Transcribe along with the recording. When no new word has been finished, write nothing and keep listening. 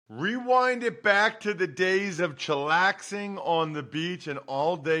Rewind it back to the days of chillaxing on the beach and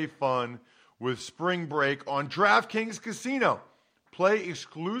all-day fun with Spring Break on DraftKings Casino. Play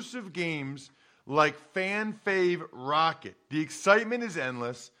exclusive games like Fan Fave Rocket. The excitement is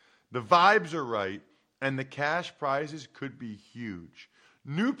endless, the vibes are right, and the cash prizes could be huge.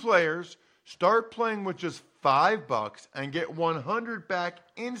 New players start playing with just $5 and get $100 back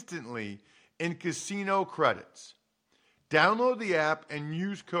instantly in casino credits. Download the app and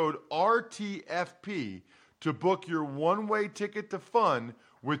use code RTFP to book your one-way ticket to fun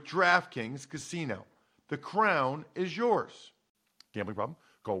with DraftKings Casino. The crown is yours. Gambling problem?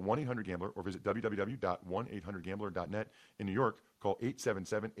 Call 1-800-GAMBLER or visit www.1800gambler.net. In New York, call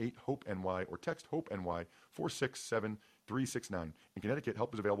 877-8-HOPE-NY or text HOPE-NY 467-369. In Connecticut,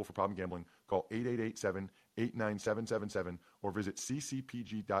 help is available for problem gambling. Call 888-7-897-7777 or visit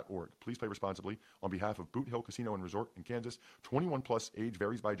ccpg.org. Please play responsibly. On behalf of Boot Hill Casino and Resort in Kansas, 21 plus, age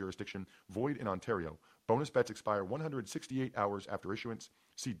varies by jurisdiction, void in Ontario. Bonus bets expire 168 hours after issuance.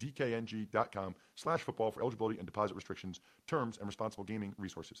 See dkng.com/football for eligibility and deposit restrictions, terms, and responsible gaming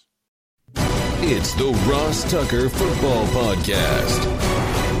resources. It's the Ross Tucker Football Podcast.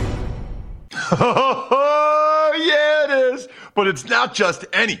 Oh, yeah, it is. But it's not just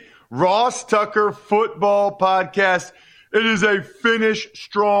any Ross Tucker Football Podcast. It is a Finish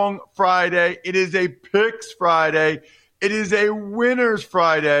Strong Friday. It is a Picks Friday. It is a Winners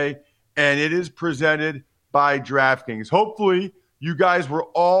Friday. And it is presented by DraftKings. Hopefully, you guys were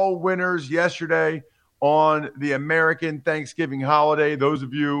all winners yesterday on the American Thanksgiving holiday. Those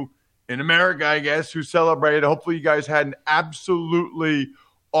of you in America, I guess, who celebrated, hopefully you guys had an absolutely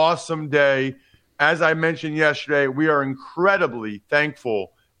awesome day. As I mentioned yesterday, we are incredibly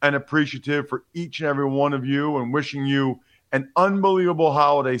thankful and appreciative for each and every one of you and wishing you an unbelievable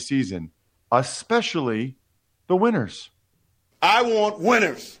holiday season, especially the winners. I want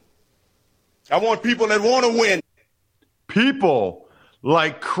winners. I want people that want to win. People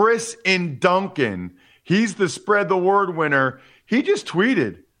like Chris in Duncan. He's the Spread the Word winner. He just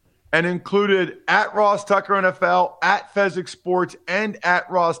tweeted and included at Ross Tucker NFL, at Fezzik Sports, and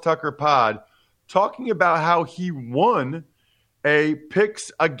at Ross Tucker Pod, talking about how he won a Picks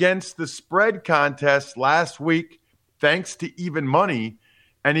Against the Spread contest last week thanks to Even Money,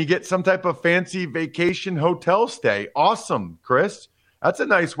 and he gets some type of fancy vacation hotel stay. Awesome, Chris. That's a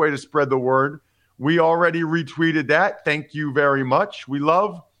nice way to spread the word. We already retweeted that. Thank you very much. We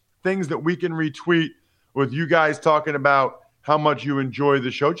love things that we can retweet with you guys talking about how much you enjoy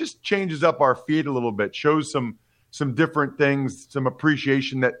the show. Just changes up our feed a little bit, shows some different things, some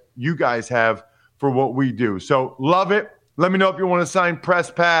appreciation that you guys have for what we do. So love it. Let me know if you want to sign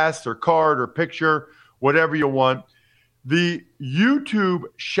press pass or card or picture, whatever you want. The YouTube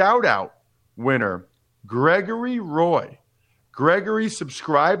shout-out winner, Gregory Roy. Gregory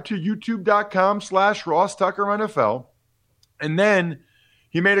subscribed to youtube.com/Ross Tucker NFL. And then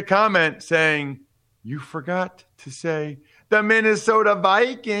he made a comment saying, you forgot to say the Minnesota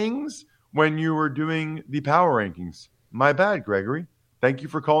Vikings when you were doing the power rankings. My bad, Gregory. Thank you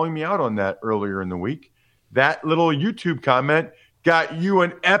for calling me out on that earlier in the week. That little YouTube comment got you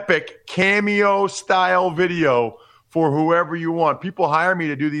an epic cameo-style video for whoever you want. People hire me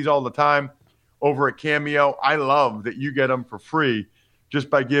to do these all the time over at Cameo. I love that you get them for free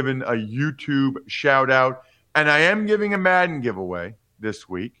just by giving a YouTube shout out. And I am giving a Madden giveaway this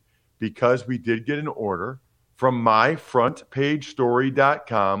week because we did get an order from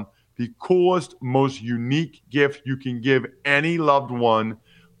myfrontpagestory.com, the coolest, most unique gift you can give any loved one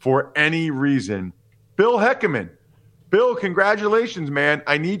for any reason. Bill Heckerman. Bill, congratulations, man.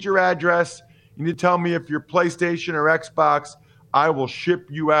 I need your address. You need to tell me if you're PlayStation or Xbox. I will ship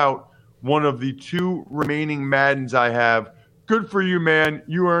you out one of the 2 remaining Maddens I have. Good for you, man.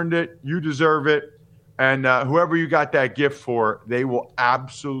 You earned it. You deserve it. And whoever you got that gift for, they will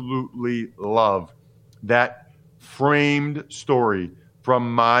absolutely love that framed story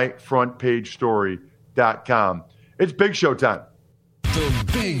from myfrontpagestory.com. It's Big Show time. The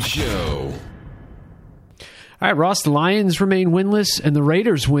Big Show. All right, Ross, the Lions remain winless and the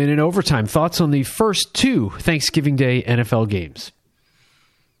Raiders win in overtime. Thoughts on the first 2 Thanksgiving Day NFL games?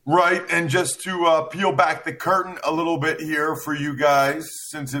 Right, and just to peel back the curtain a little bit here for you guys,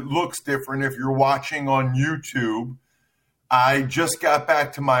 since it looks different if you're watching on YouTube, I just got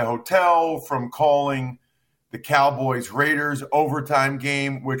back to my hotel from calling the Cowboys-Raiders overtime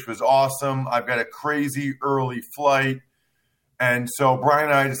game, which was awesome. I've got a crazy early flight, and so Brian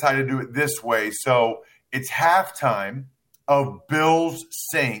and I decided to do it this way. So it's halftime of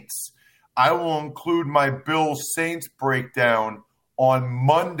Bills-Saints. I will include my Bills-Saints breakdown on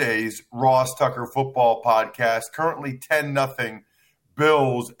Monday's Ross Tucker Football Podcast. Currently 10-0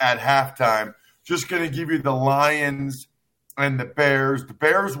 Bills at halftime. Just going to give you the Lions and the Bears. The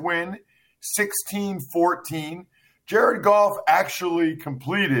Bears win 16-14. Jared Goff actually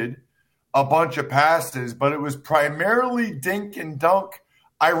completed a bunch of passes, but it was primarily dink and dunk.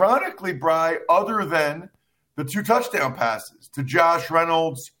 Ironically, Bri, other than the 2 touchdown passes to Josh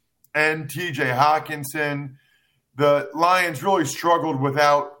Reynolds and TJ Hawkinson, the Lions really struggled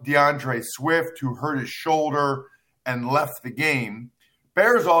without DeAndre Swift, who hurt his shoulder and left the game.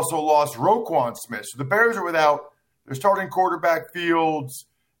 Bears also lost Roquan Smith. So the Bears are without their starting quarterback Fields,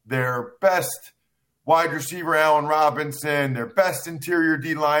 their best wide receiver Allen Robinson, their best interior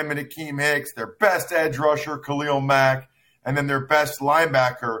D lineman Akeem Hicks, their best edge rusher Khalil Mack, and then their best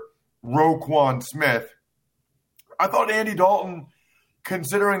linebacker Roquan Smith. I thought Andy Dalton,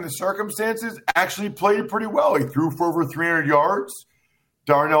 considering the circumstances, actually played pretty well. He threw for over 300 yards.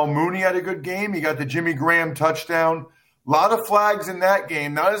 Darnell Mooney had a good game. He got the Jimmy Graham touchdown. A lot of flags in that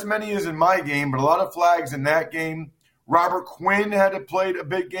game. Not as many as in my game, but a lot of flags in that game. Robert Quinn had played a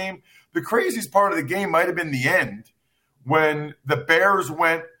big game. The craziest part of the game might have been the end when the Bears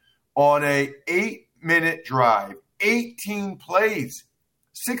went on a 8-minute drive, 18 plays,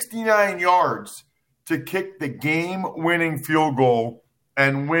 69 yards to kick the game-winning field goal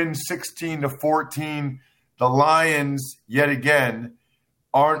and win 16-14. The Lions, yet again,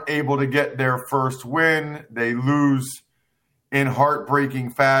 aren't able to get their first win. They lose in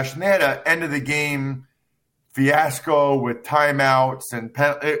heartbreaking fashion. They had an end-of-the-game fiasco with timeouts, and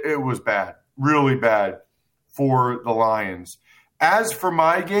it was bad, really bad for the Lions. As for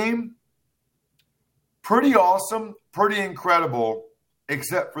my game, pretty awesome, pretty incredible,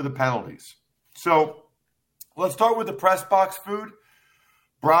 except for the penalties. So let's start with the press box food.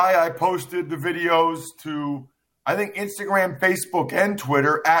 Bri, I posted the videos to, I think, Instagram, Facebook, and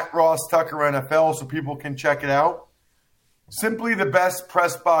Twitter at Ross Tucker NFL so people can check it out. Simply the best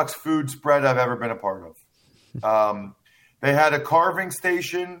press box food spread I've ever been a part of. They had a carving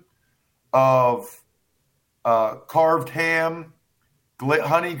station of carved ham,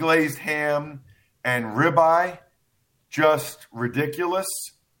 honey glazed ham, and ribeye. Just ridiculous.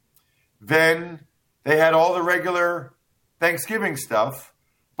 Then they had all the regular Thanksgiving stuff,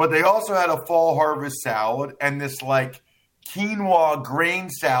 but they also had a fall harvest salad and this like quinoa grain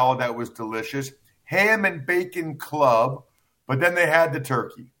salad that was delicious, ham and bacon club, but then they had the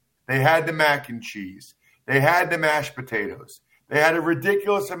turkey. They had the mac and cheese. They had the mashed potatoes. They had a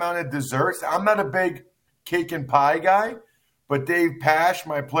ridiculous amount of desserts. I'm not a big cake and pie guy, but Dave Pash,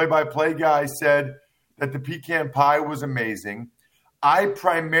 my play-by-play guy, said that the pecan pie was amazing. I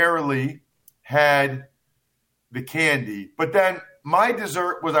primarily had the candy, but then my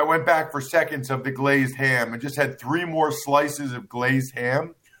dessert was I went back for seconds of the glazed ham and just had 3 more slices of glazed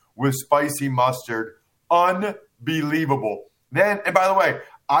ham with spicy mustard. Unbelievable. Then, and by the way,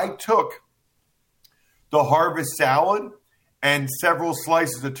 I took the harvest salad and several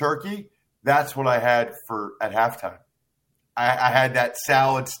slices of turkey. That's what I had at halftime. I had that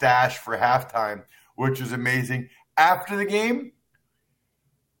salad stash for halftime, which was amazing. After the game,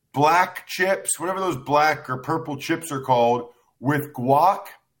 black chips, whatever those black or purple chips are called, with guac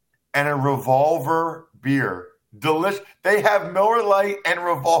and a Revolver beer. Delicious. They have Miller Lite and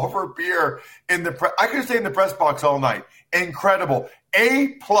Revolver beer in the I could stay in the press box all night. Incredible.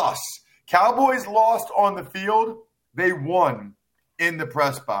 A+. Cowboys lost on the field. They won in the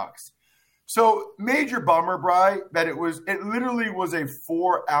press box. So major bummer, Bri, that it literally was a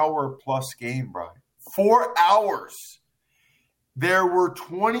 4-hour plus game, Bri. 4 hours. There were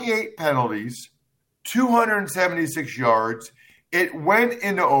 28 penalties, 276 yards. It went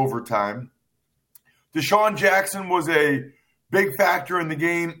into overtime. Deshaun Jackson was a big factor in the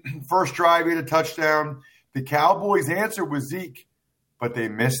game. First drive, he had a touchdown. The Cowboys' answer was Zeke, but they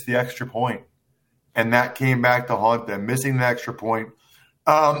missed the extra point. And that came back to haunt them, missing the extra point.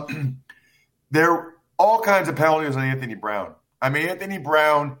 There were all kinds of penalties on Anthony Brown. I mean, Anthony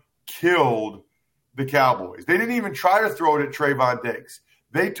Brown killed the Cowboys. They didn't even try to throw it at Trayvon Diggs.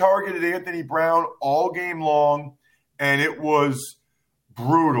 They targeted Anthony Brown all game long, and it was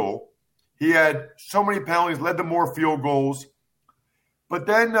brutal. He had so many penalties, led to more field goals. But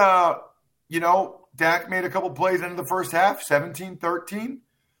then, Dak made a couple plays into the first half, 17-13.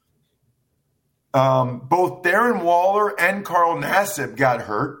 Both Darren Waller and Carl Nassib got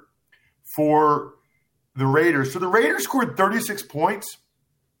hurt for the Raiders. So the Raiders scored 36 points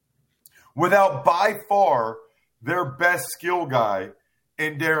without by far their best skill guy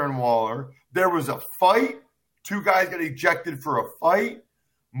in Darren Waller. There was a fight. 2 guys got ejected for a fight.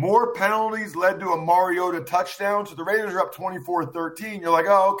 More penalties led to a Mariota touchdown. So the Raiders are up 24-13. You're like,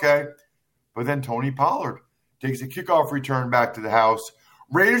 oh, okay. But then Tony Pollard takes a kickoff return back to the house.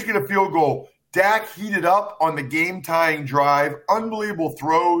 Raiders get a field goal. Dak heated up on the game-tying drive. Unbelievable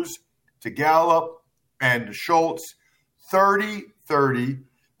throws to Gallup and to Schultz. 30-30.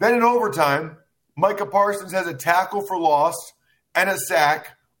 Then in overtime, Micah Parsons has a tackle for loss and a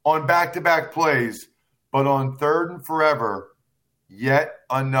sack on back-to-back plays. But on 3rd and forever, yet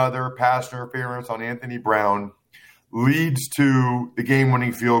another pass interference on Anthony Brown leads to the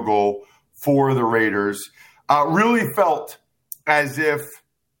game-winning field goal for the Raiders. Really felt as if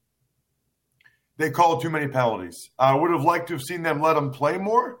they called too many penalties. I would have liked to have seen them let them play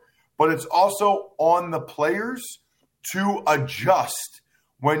more, but it's also on the players to adjust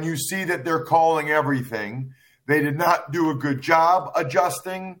when you see that they're calling everything. They did not do a good job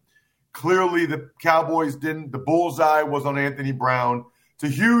adjusting. Clearly, the Cowboys didn't. The bullseye was on Anthony Brown. It's a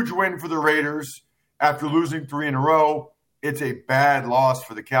huge win for the Raiders after losing 3 in a row. It's a bad loss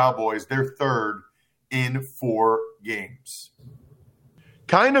for the Cowboys. They're 3rd in 4 games.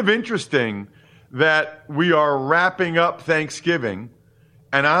 Kind of interesting that we are wrapping up Thanksgiving,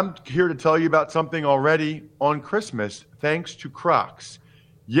 and I'm here to tell you about something already on Christmas, thanks to Crocs.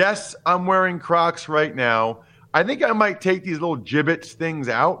 Yes, I'm wearing Crocs right now. I think I might take these little gibbets things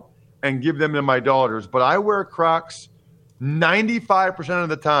out and give them to my daughters, but I wear Crocs 95% of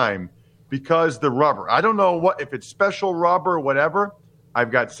the time because the rubber. I don't know if it's special rubber or whatever.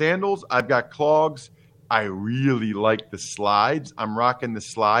 I've got sandals. I've got clogs. I really like the slides. I'm rocking the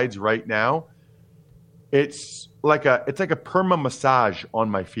slides right now. It's like a perma massage on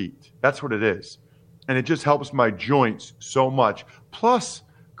my feet. That's what it is. And it just helps my joints so much. Plus,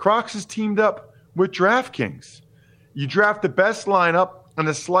 Crocs is teamed up with DraftKings. You draft the best lineup, and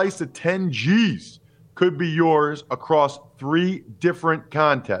a slice of 10 G's could be yours across 3 different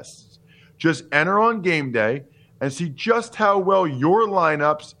contests. Just enter on game day and see just how well your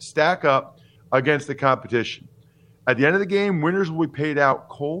lineups stack up against the competition. At the end of the game, winners will be paid out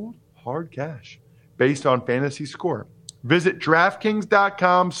cold, hard cash based on fantasy score. Visit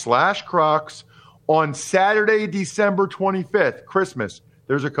DraftKings.com/Crocs on Saturday, December 25th, Christmas.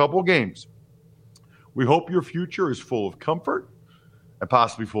 There's a couple games. We hope your future is full of comfort and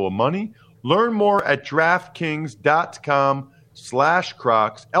possibly full of money. Learn more at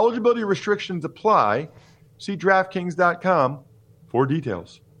DraftKings.com/Crocs. Eligibility restrictions apply. See DraftKings.com for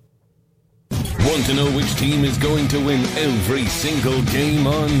details. Want to know which team is going to win every single game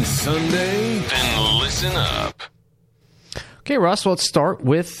on Sunday? Then listen up. Okay, Ross, let's start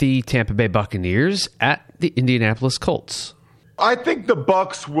with the Tampa Bay Buccaneers at the Indianapolis Colts. I think the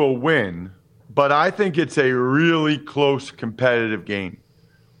Bucs will win, but I think it's a really close competitive game.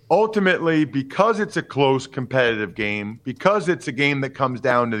 Ultimately, because it's a close competitive game, because it's a game that comes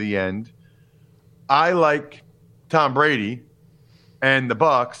down to the end, I like Tom Brady and the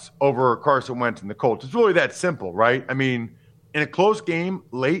Bucs over Carson Wentz and the Colts. It's really that simple, right? I mean, in a close game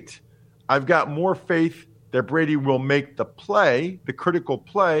late, I've got more faith that Brady will make the play, the critical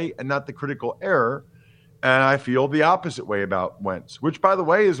play, and not the critical error. And I feel the opposite way about Wentz, which, by the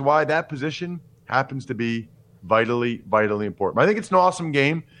way, is why that position happens to be vitally, vitally important. I think it's an awesome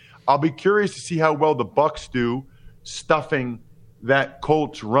game. I'll be curious to see how well the Bucs do stuffing that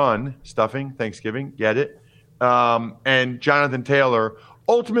Colts run. Stuffing, Thanksgiving, get it? And Jonathan Taylor.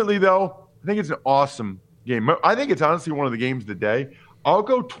 Ultimately, though, I think it's an awesome game. I think it's honestly one of the games of the day. I'll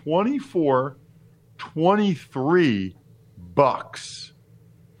go 24-23 Bucs.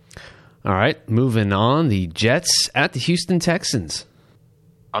 All right, moving on. The Jets at the Houston Texans.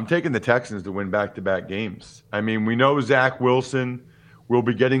 I'm taking the Texans to win back-to-back games. I mean, we know Zach Wilson will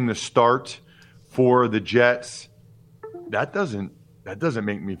be getting the start for the Jets. That doesn't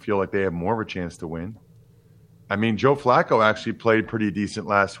make me feel like they have more of a chance to win. I mean, Joe Flacco actually played pretty decent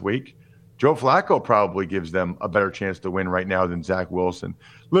last week. Joe Flacco probably gives them a better chance to win right now than Zach Wilson.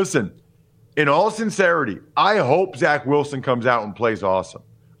 Listen, in all sincerity, I hope Zach Wilson comes out and plays awesome.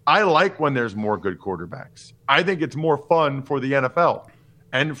 I like when there's more good quarterbacks. I think it's more fun for the NFL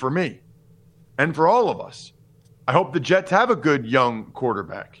and for me and for all of us. I hope the Jets have a good young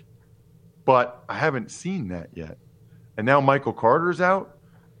quarterback, but I haven't seen that yet. And now Michael Carter's out.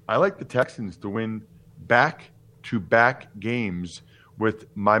 I like the Texans to win back-to-back games with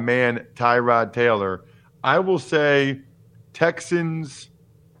my man Tyrod Taylor. I will say Texans,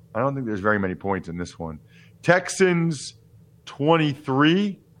 I don't think there's very many points in this one. Texans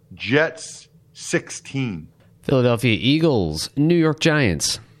 23, Jets 16. Philadelphia Eagles, New York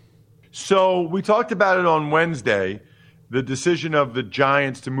Giants. So we talked about it on Wednesday, the decision of the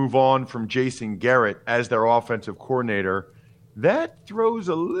Giants to move on from Jason Garrett as their offensive coordinator. That throws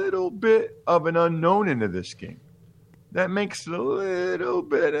a little bit of an unknown into this game. That makes it a little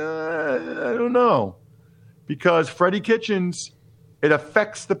bit, I don't know. because Freddie Kitchens, it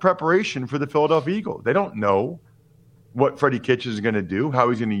affects the preparation for the Philadelphia Eagles. They don't know what Freddie Kitchens is going to do, how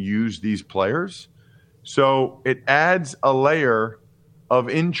he's going to use these players. So it adds a layer of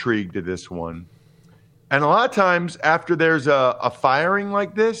intrigue to this one. And a lot of times after there's a firing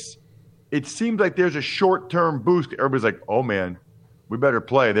like this, it seems like there's a short-term boost. Everybody's like, oh, man, we better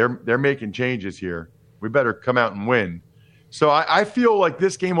play. They're making changes here. We better come out and win. So I feel like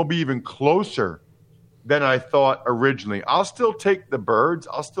this game will be even closer than I thought originally. I'll still take the Birds.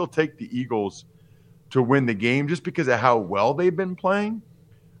 I'll still take the Eagles to win the game just because of how well they've been playing.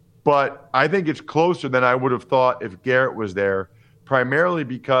 But I think it's closer than I would have thought if Garrett was there, primarily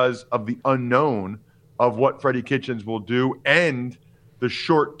because of the unknown of what Freddie Kitchens will do and the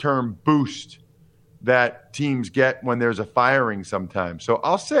short-term boost that teams get when there's a firing sometimes. So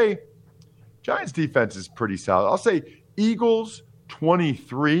I'll say Giants defense is pretty solid. I'll say Eagles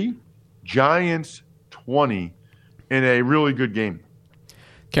 23, Giants 20 in a really good game.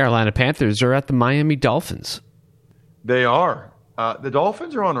 Carolina Panthers are at the Miami Dolphins. They are. The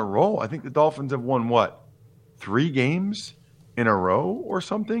Dolphins are on a roll. I think the Dolphins have won, 3 games in a row or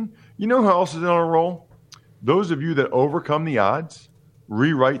something? You know who else is on a roll? Those of you that overcome the odds,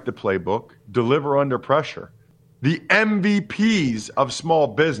 rewrite the playbook, deliver under pressure. The MVPs of small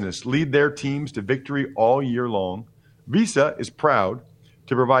business lead their teams to victory all year long. Visa is proud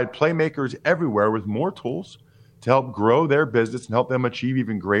to provide playmakers everywhere with more tools to help grow their business and help them achieve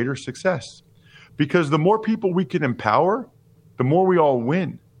even greater success. Because the more people we can empower, the more we all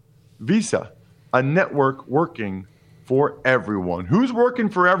win. Visa, a network working for everyone. Who's working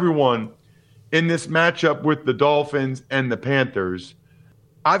for everyone in this matchup with the Dolphins and the Panthers?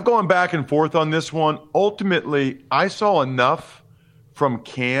 I've gone back and forth on this one. Ultimately, I saw enough from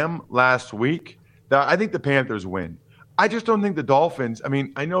Cam last week that I think the Panthers win. I just don't think the Dolphins,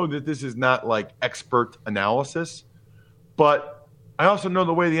 I know that this is not like expert analysis, but I also know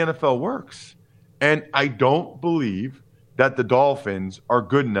the way the NFL works. And I don't believe that the Dolphins are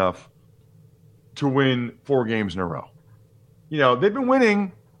good enough to win 4 games in a row. They've been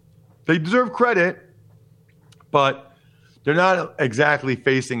winning. They deserve credit, but they're not exactly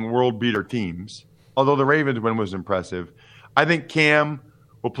facing world beater teams, although the Ravens win was impressive. I think Cam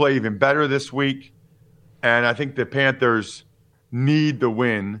will play even better this week, and I think the Panthers need the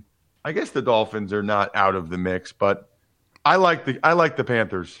win. I guess the Dolphins are not out of the mix, but I like the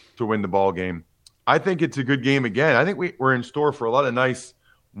Panthers to win the ball game. I think it's a good game again. I think we're in store for a lot of nice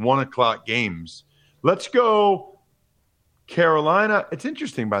 1:00 games. Let's go Carolina. It's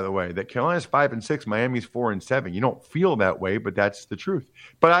interesting, by the way, that Carolina's 5-6, Miami's 4-7. You don't feel that way, but that's the truth.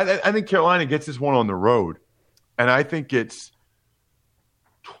 But I think Carolina gets this one on the road, and I think it's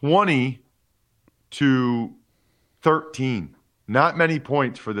 20-13. Not many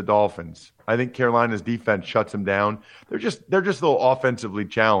points for the Dolphins. I think Carolina's defense shuts them down. They're just a little offensively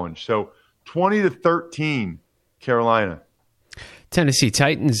challenged. So 20-13, Carolina. Tennessee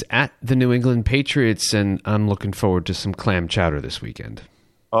Titans at the New England Patriots, and I'm looking forward to some clam chowder this weekend.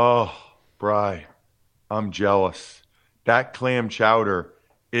 Oh, Bri, I'm jealous. That clam chowder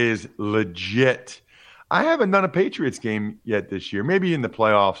is legit. I haven't done a Patriots game yet this year. Maybe in the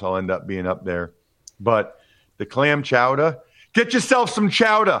playoffs I'll end up being up there. But the clam chowder, get yourself some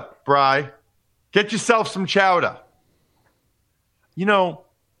chowder, Bri. Get yourself some chowder.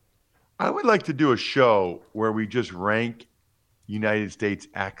 I would like to do a show where we just rank United States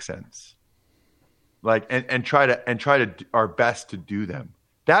accents, and try to do our best to do them.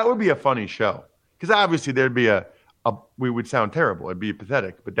 That would be a funny show, because obviously there'd be we would sound terrible. It'd be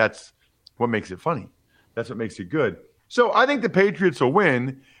pathetic, but that's what makes it funny. That's what makes it good. So I think the Patriots will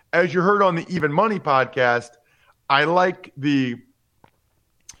win. As you heard on the Even Money podcast, I like the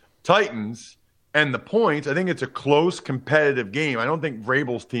Titans and the points. I think it's a close, competitive game. I don't think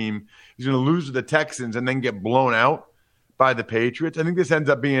Vrabel's team is going to lose to the Texans and then get blown out by the Patriots. I think this ends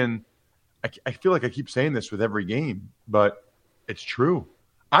up being, I feel like I keep saying this with every game, but it's true.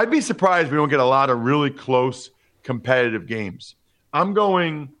 I'd be surprised if we don't get a lot of really close, competitive games. I'm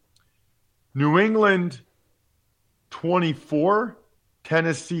going New England 24,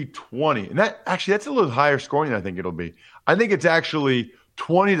 Tennessee 20. And that's a little higher scoring than I think it'll be. I think it's actually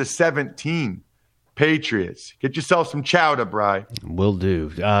 20-17 Patriots. Get yourself some chowder, Bri. Will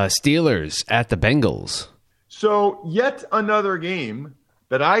do. Steelers at the Bengals. So yet another game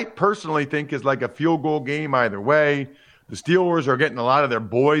that I personally think is like a field goal game either way. The Steelers are getting a lot of their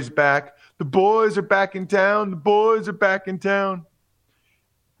boys back. The boys are back in town. The boys are back in town.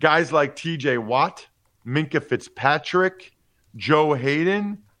 Guys like TJ Watt, Minkah Fitzpatrick, Joe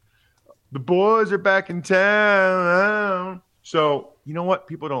Hayden. The boys are back in town. So you know what?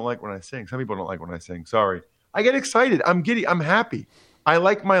 People don't like when I sing. Some people don't like when I sing. Sorry. I get excited. I'm giddy. I'm happy. I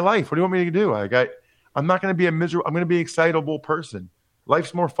like my life. What do you want me to do? I'm not going to be a miserable. I'm going to be an excitable person.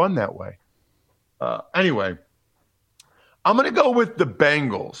 Life's more fun that way. Anyway, I'm going to go with the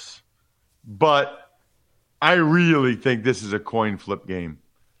Bengals, but I really think this is a coin flip game.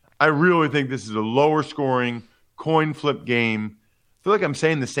 I really think this is a lower scoring coin flip game. I feel like I'm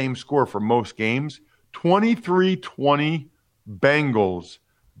saying the same score for most games. 23-20 Bengals.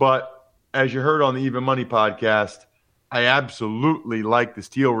 But as you heard on the Even Money podcast, I absolutely like the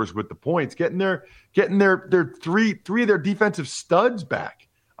Steelers with the points, getting their three of their defensive studs back.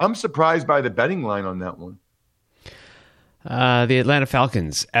 I'm surprised by the betting line on that one. The Atlanta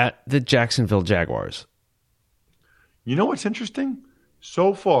Falcons at the Jacksonville Jaguars. You know what's interesting?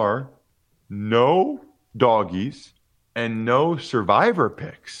 So far, no doggies and no survivor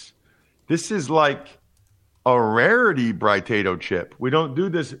picks. This is like a rarity, Brightedo Chip. We don't do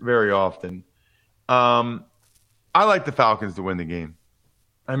this very often. I like the Falcons to win the game.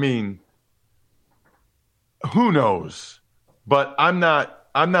 I mean, who knows? But I'm not.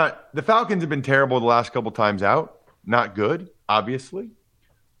 The Falcons have been terrible the last couple times out. Not good, obviously.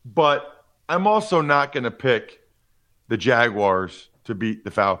 But I'm also not going to pick the Jaguars to beat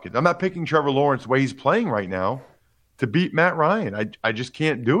the Falcons. I'm not picking Trevor Lawrence the way he's playing right now to beat Matt Ryan. I just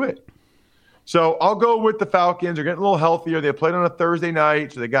can't do it. So I'll go with the Falcons. They're getting a little healthier. They played on a Thursday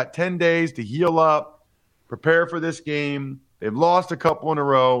night, so they got 10 days to heal up, prepare for this game. They've lost a couple in a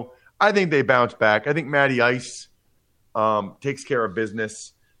row. I think they bounce back. I think Matty Ice takes care of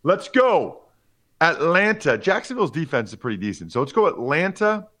business. Let's go. Atlanta. Jacksonville's defense is pretty decent. So let's go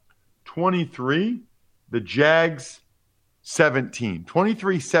Atlanta 23, the Jags 17.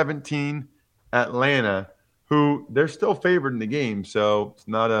 23-17 Atlanta, who they're still favored in the game, so it's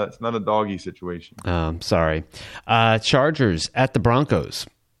not a doggy situation. Sorry. Chargers at the Broncos.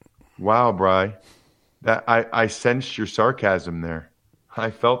 Wow, Bri. That I sensed your sarcasm there. I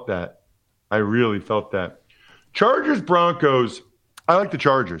felt that. I really felt that. Chargers, Broncos. I like the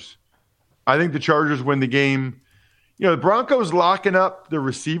Chargers. I think the Chargers win the game. You know, the Broncos locking up the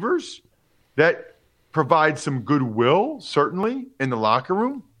receivers. That provides some goodwill, certainly, in the locker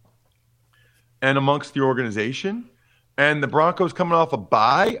room and amongst the organization. And the Broncos coming off a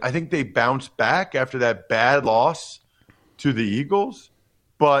bye, I think they bounced back after that bad loss to the Eagles.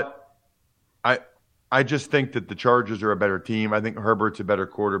 But I just think that the Chargers are a better team. I think Herbert's a better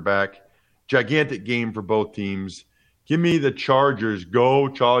quarterback. Gigantic game for both teams. Give me the Chargers. Go,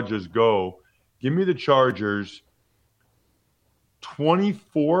 Chargers, go. Give me the Chargers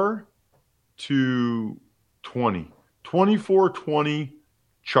 24-20. 24-20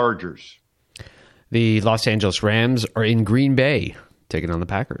 Chargers. The Los Angeles Rams are in Green Bay, taking on the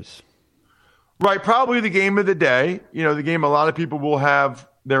Packers. Right, probably the game of the day. You know, the game a lot of people will have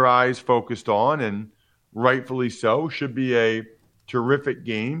their eyes focused on, and rightfully so. Should be a terrific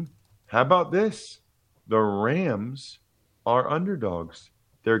game. How about this? The Rams are underdogs.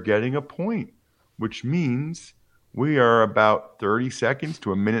 They're getting a point, which means we are about 30 seconds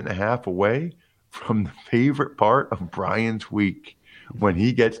to a minute and a half away from the favorite part of Brian's week, when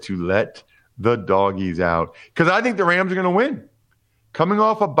he gets to let the doggies out. Because I think the Rams are going to win. Coming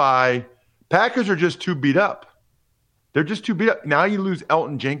off a bye, Packers are just too beat up. They're just too beat up. Now you lose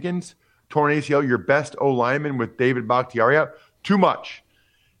Elton Jenkins, torn ACL, your best O-lineman with David Bakhtiari out. Too much.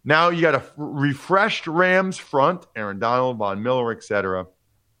 Now you got a refreshed Rams front, Aaron Donald, Von Miller, etc.,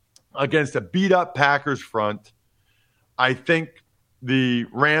 against a beat-up Packers front. I think the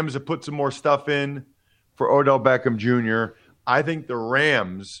Rams have put some more stuff in for Odell Beckham Jr. I think the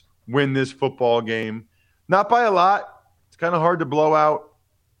Rams win this football game. Not by a lot. It's kind of hard to blow out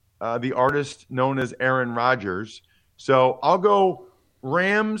the artist known as Aaron Rodgers. So I'll go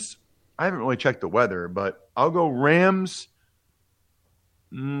Rams. I haven't really checked the weather, but I'll go Rams.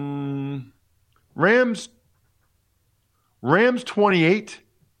 Rams 28,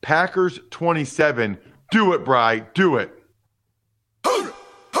 Packers 27. Do it, Bri. Do it.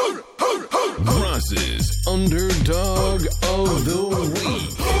 Ross's Underdog of the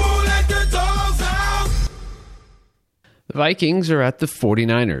Week. The Vikings are at the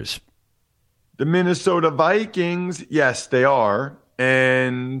 49ers. The Minnesota Vikings, yes, they are.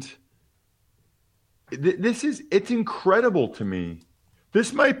 And it's incredible to me.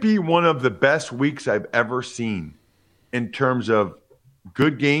 This might be one of the best weeks I've ever seen in terms of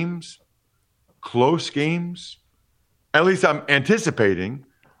good games, close games. At least I'm anticipating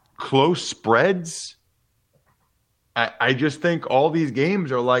close spreads. I just think all these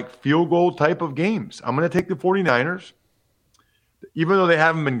games are like field goal type of games. I'm going to take the 49ers. Even though they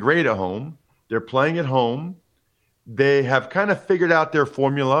haven't been great at home, they're playing at home. they have kind of figured out their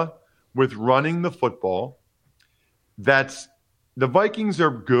formula with running the football. The Vikings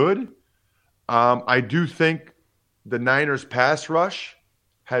are good. I do think the Niners pass rush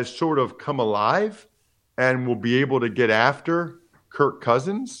has sort of come alive and will be able to get after Kirk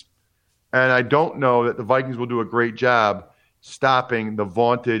Cousins. And I don't know that the Vikings will do a great job stopping the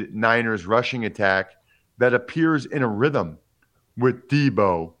vaunted Niners rushing attack that appears in a rhythm with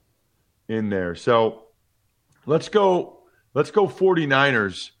Debo in there. So let's go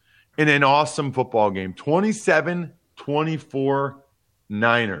 49ers in an awesome football game. 27-24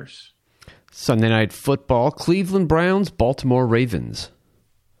 Niners. Sunday Night Football, Cleveland Browns, Baltimore Ravens.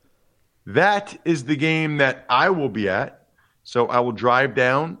 That is the game that I will be at. So I will drive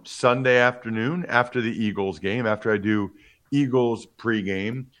down Sunday afternoon after the Eagles game, after I do Eagles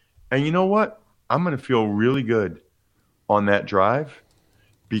pregame. And you know what? I'm going to feel really good on that drive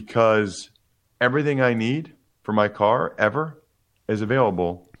because everything I need for my car ever is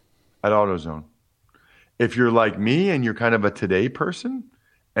available at AutoZone. If you're like me and you're kind of a today person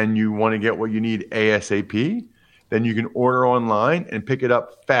and you want to get what you need ASAP, then you can order online and pick it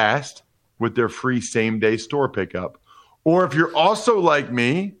up fast with their free same-day store pickup. Or if you're also like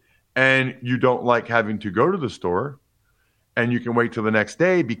me and you don't like having to go to the store and you can wait till the next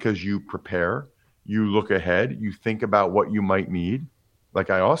day because you prepare, you look ahead, you think about what you might need,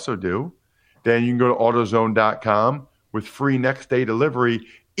 like I also do, then you can go to AutoZone.com with free next-day delivery,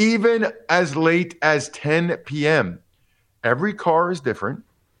 even as late as 10 p.m. Every car is different.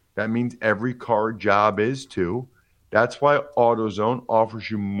 That means every car job is too. That's why AutoZone offers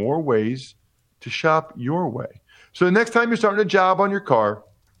you more ways to shop your way. So the next time you're starting a job on your car,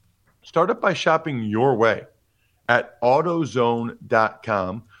 start up by shopping your way at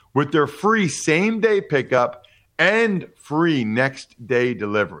AutoZone.com with their free same-day pickup and free next-day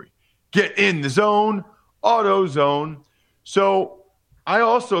delivery. Get in the zone, AutoZone. So I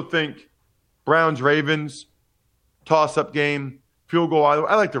also think Browns-Ravens, toss-up game, field goal.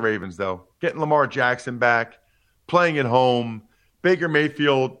 I like the Ravens, though. Getting Lamar Jackson back, playing at home. Baker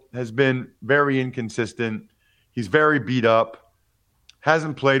Mayfield has been very inconsistent. He's very beat up,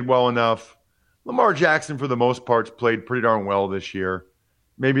 hasn't played well enough. Lamar Jackson, for the most part, played pretty darn well this year.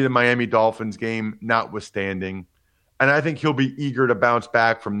 Maybe the Miami Dolphins game notwithstanding. And I think he'll be eager to bounce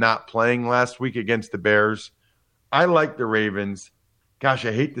back from not playing last week against the Bears. I like the Ravens. Gosh,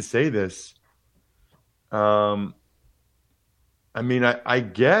 I hate to say this. I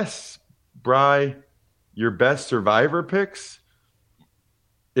guess, Bri, your best survivor picks,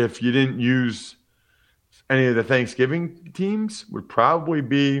 if you didn't use any of the Thanksgiving teams, would probably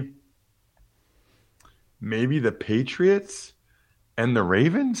be maybe the Patriots and the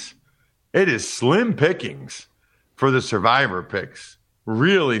Ravens. It is slim pickings for the survivor picks.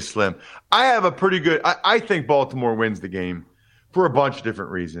 Really slim. I have a pretty good, I think Baltimore wins the game for a bunch of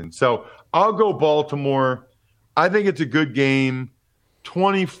different reasons. So I'll go Baltimore. I think it's a good game.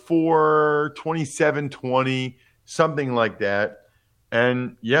 24, 27-20, something like that.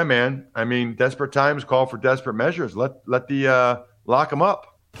 And yeah, man, I mean, desperate times call for desperate measures. Let the lock them up.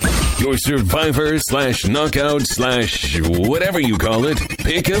 Your survivor / knockout / whatever you call it,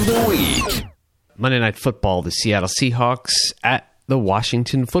 pick of the week. Monday Night Football, the Seattle Seahawks at the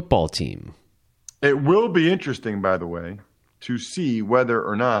Washington football team. It will be interesting, by the way, to see whether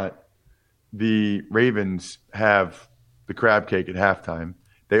or not the Ravens have the crab cake at halftime.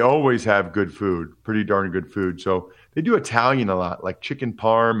 They always have good food, pretty darn good food. So they do Italian a lot, like chicken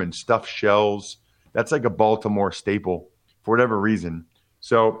parm and stuffed shells. That's like a Baltimore staple for whatever reason.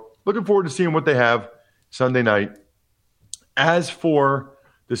 So looking forward to seeing what they have Sunday night. As for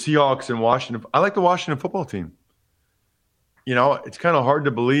the Seahawks and Washington, I like the Washington football team. You know, it's kind of hard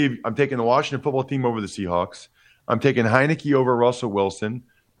to believe I'm taking the Washington football team over the Seahawks. I'm taking Heineke over Russell Wilson,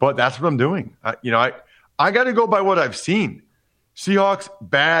 but that's what I'm doing. I got to go by what I've seen. Seahawks,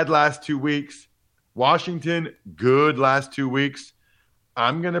 bad last 2 weeks. Washington, good last 2 weeks.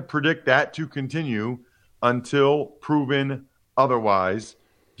 I'm going to predict that to continue until proven otherwise.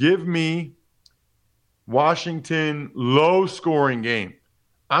 Give me Washington low-scoring game.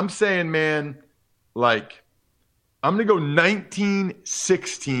 I'm saying, man, like, I'm going to go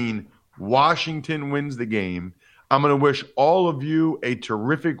 19-16. Washington wins the game. I'm going to wish all of you a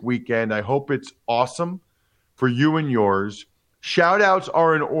terrific weekend. I hope it's awesome for you and yours. Shout-outs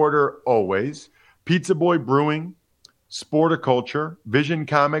are in order always. Pizza Boy Brewing, Sporticulture, Vision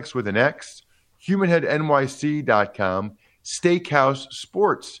Comics with an X, HumanHeadNYC.com,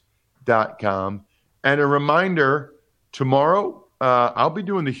 SteakhouseSports.com. And a reminder, tomorrow I'll be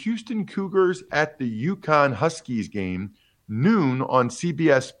doing the Houston Cougars at the Yukon Huskies game, noon on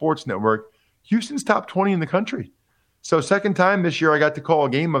CBS Sports Network. Houston's top 20 in the country. So second time this year, I got to call a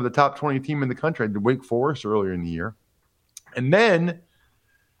game of the top 20 team in the country. I did Wake Forest earlier in the year. And then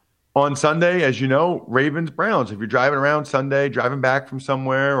on Sunday, as you know, Ravens-Browns. If you're driving around Sunday, driving back from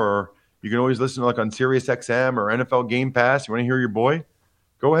somewhere, or you can always listen to like on Sirius XM or NFL Game Pass, you want to hear your boy,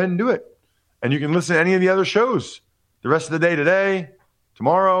 go ahead and do it. And you can listen to any of the other shows the rest of the day today,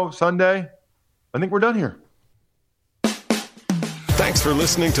 tomorrow, Sunday. I think we're done here. Thanks for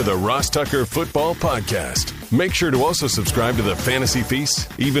listening to the Ross Tucker Football Podcast. Make sure to also subscribe to the Fantasy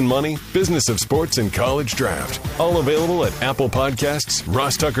Feast, Even Money, Business of Sports, and College Draft. All available at Apple Podcasts,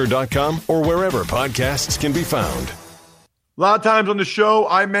 rosstucker.com, or wherever podcasts can be found. A lot of times on the show,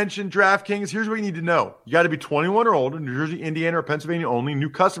 I mentioned DraftKings. Here's what you need to know. You got to be 21 or older, New Jersey, Indiana, or Pennsylvania only. New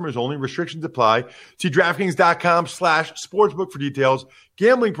customers only. Restrictions apply. See DraftKings.com/sportsbook for details.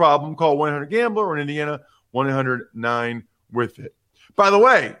 Gambling problem, call 1-800-GAMBLER, or in Indiana, 1-800-9-WITH-IT. By the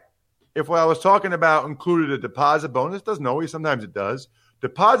way, if what I was talking about included a deposit bonus, doesn't always, sometimes it does.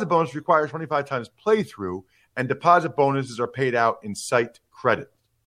 Deposit bonus requires 25 times playthrough, and deposit bonuses are paid out in site credit.